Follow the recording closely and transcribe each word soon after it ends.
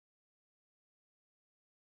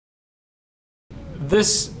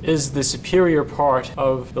This is the superior part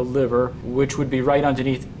of the liver, which would be right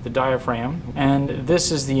underneath the diaphragm, and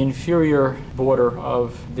this is the inferior border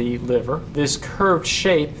of the liver. This curved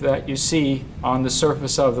shape that you see on the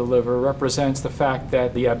surface of the liver represents the fact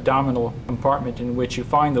that the abdominal compartment in which you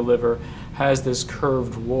find the liver has this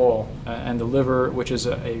curved wall, and the liver, which is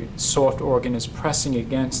a soft organ, is pressing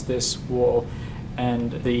against this wall,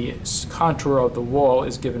 and the contour of the wall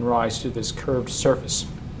is giving rise to this curved surface.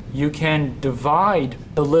 You can divide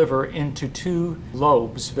the liver into two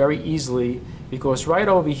lobes very easily, because right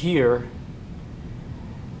over here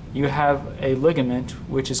you have a ligament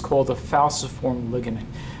which is called a falciform ligament.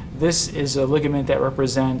 This is a ligament that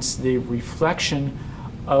represents the reflection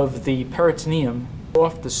of the peritoneum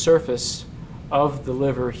off the surface of the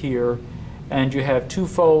liver here, and you have two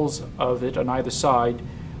folds of it on either side,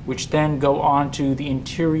 which then go onto the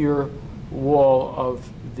interior wall of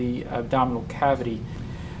the abdominal cavity.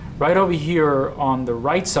 Right over here on the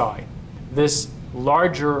right side, this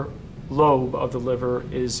larger lobe of the liver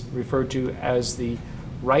is referred to as the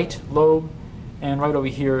right lobe, and right over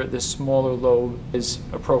here, this smaller lobe is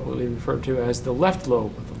appropriately referred to as the left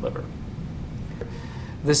lobe of the liver.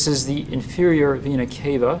 This is the inferior vena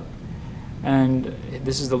cava, and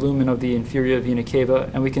this is the lumen of the inferior vena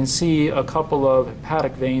cava, and we can see a couple of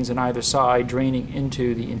hepatic veins on either side draining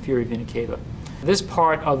into the inferior vena cava. This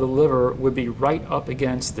part of the liver would be right up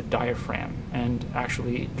against the diaphragm and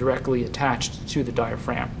actually directly attached to the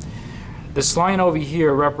diaphragm. This line over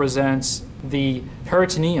here represents the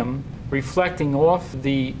peritoneum reflecting off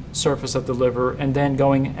the surface of the liver and then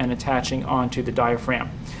going and attaching onto the diaphragm.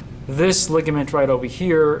 This ligament right over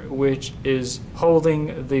here, which is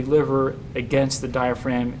holding the liver against the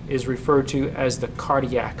diaphragm, is referred to as the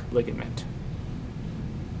cardiac ligament.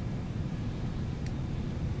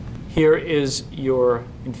 Here is your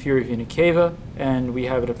inferior vena cava, and we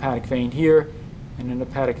have an hepatic vein here and an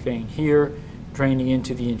hepatic vein here draining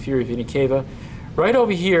into the inferior vena cava. Right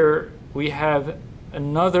over here we have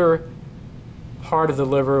another part of the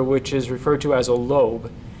liver which is referred to as a lobe,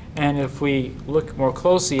 and if we look more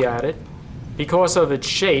closely at it, because of its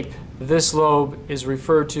shape, this lobe is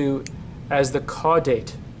referred to as the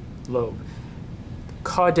caudate lobe.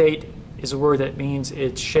 Caudate is a word that means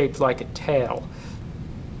it's shaped like a tail.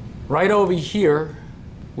 Right over here,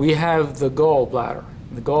 we have the gallbladder.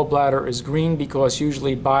 The gallbladder is green because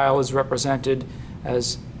usually bile is represented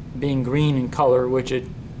as being green in color, which it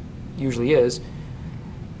usually is.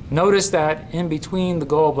 Notice that in between the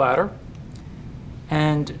gallbladder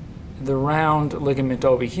and the round ligament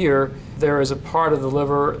over here, there is a part of the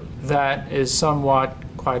liver that is somewhat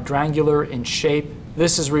quadrangular in shape.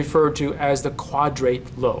 This is referred to as the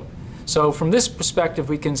quadrate lobe. So from this perspective,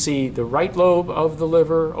 we can see the right lobe of the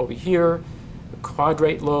liver over here, the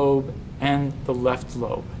quadrate lobe, and the left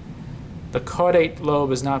lobe. The caudate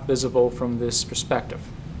lobe is not visible from this perspective.